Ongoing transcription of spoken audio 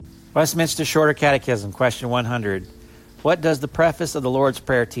Westminster Shorter Catechism, question 100. What does the preface of the Lord's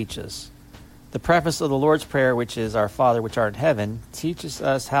Prayer teach us? The preface of the Lord's Prayer, which is, Our Father which art in heaven, teaches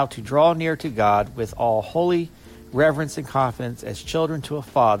us how to draw near to God with all holy reverence and confidence as children to a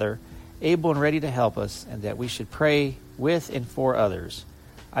Father, able and ready to help us, and that we should pray with and for others.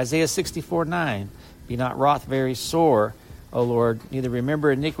 Isaiah 64:9. Be not wroth very sore, O Lord, neither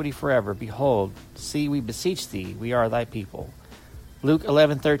remember iniquity forever. Behold, see, we beseech thee, we are thy people. Luke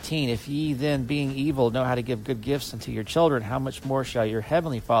 11:13. If ye then, being evil, know how to give good gifts unto your children, how much more shall your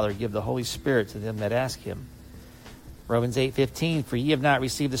heavenly Father give the Holy Spirit to them that ask him? Romans 8:15. For ye have not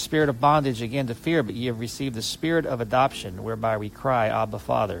received the spirit of bondage again to fear, but ye have received the spirit of adoption, whereby we cry, Abba,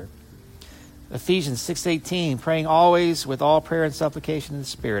 Father. Ephesians 6:18. Praying always with all prayer and supplication in the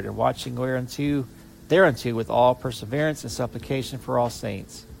Spirit, and watching thereunto with all perseverance and supplication for all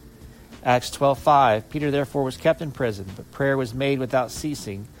saints. Acts 12:5. Peter therefore was kept in prison, but prayer was made without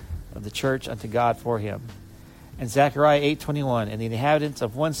ceasing of the church unto God for him. And Zechariah 8:21. And the inhabitants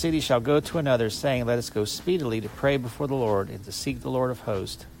of one city shall go to another, saying, Let us go speedily to pray before the Lord, and to seek the Lord of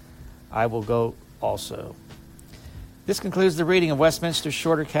hosts. I will go also. This concludes the reading of Westminster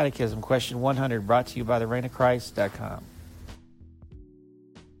Shorter Catechism, question 100, brought to you by thereignofchrist.com.